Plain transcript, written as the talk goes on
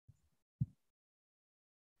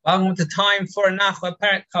Welcome to time for Nachla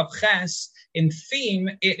Perek Kav Ches. In theme,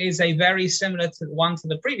 it is a very similar to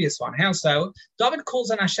the previous one. How so? David calls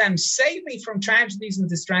on Hashem, save me from tragedies and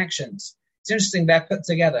distractions. It's interesting they're put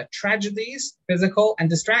together. Tragedies, physical, and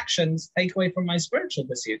distractions take away from my spiritual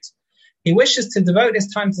pursuits. He wishes to devote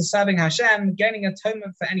his time to serving Hashem, gaining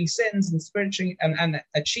atonement for any sins, and spiritually and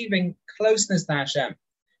achieving closeness to Hashem,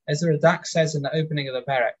 as the Radak says in the opening of the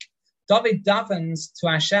Perek. David davens to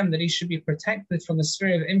Hashem that he should be protected from the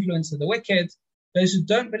sphere of influence of the wicked. Those who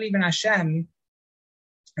don't believe in Hashem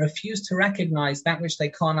refuse to recognize that which they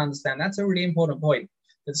can't understand. That's a really important point,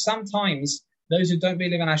 that sometimes those who don't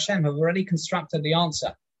believe in Hashem have already constructed the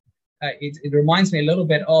answer. It reminds me a little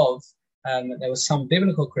bit of, there was some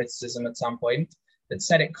biblical criticism at some point that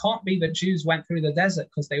said it can't be that Jews went through the desert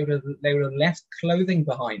because they would have left clothing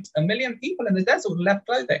behind. 1 million people in the desert would have left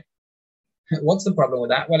clothing. What's the problem with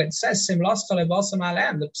that? Well, it says, the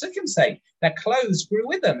Psukim say their clothes grew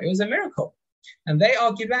with them. It was a miracle. And they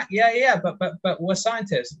argued back, but we're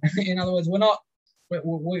scientists. In other words,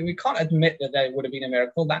 we can't admit that there would have been a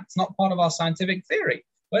miracle. That's not part of our scientific theory.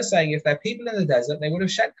 We're saying if there are people in the desert, they would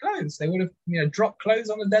have shed clothes. They would have dropped clothes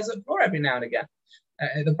on the desert floor every now and again.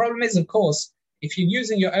 The problem is, of course, if you're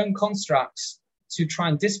using your own constructs to try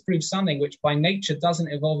and disprove something which by nature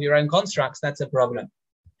doesn't involve your own constructs, that's a problem.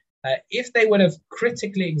 If they would have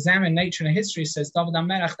critically examined nature and history, says David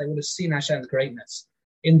HaMelech, they would have seen Hashem's greatness.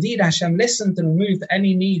 Indeed, Hashem listened and removed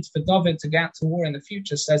any need for David to get out to war in the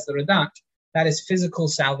future, says the Radak. That is physical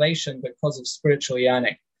salvation because of spiritual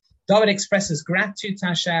yearning. David expresses gratitude to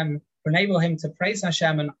Hashem for enabling him to praise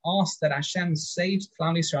Hashem and ask that Hashem saves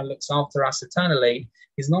Klal Yisrael, looks after us eternally.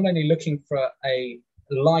 He's not only looking for a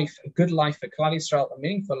good life for Klal Yisrael, a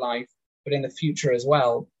meaningful life, but in the future as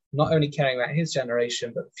well. Not only caring about his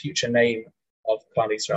generation, but the future name of Klal Yisrael.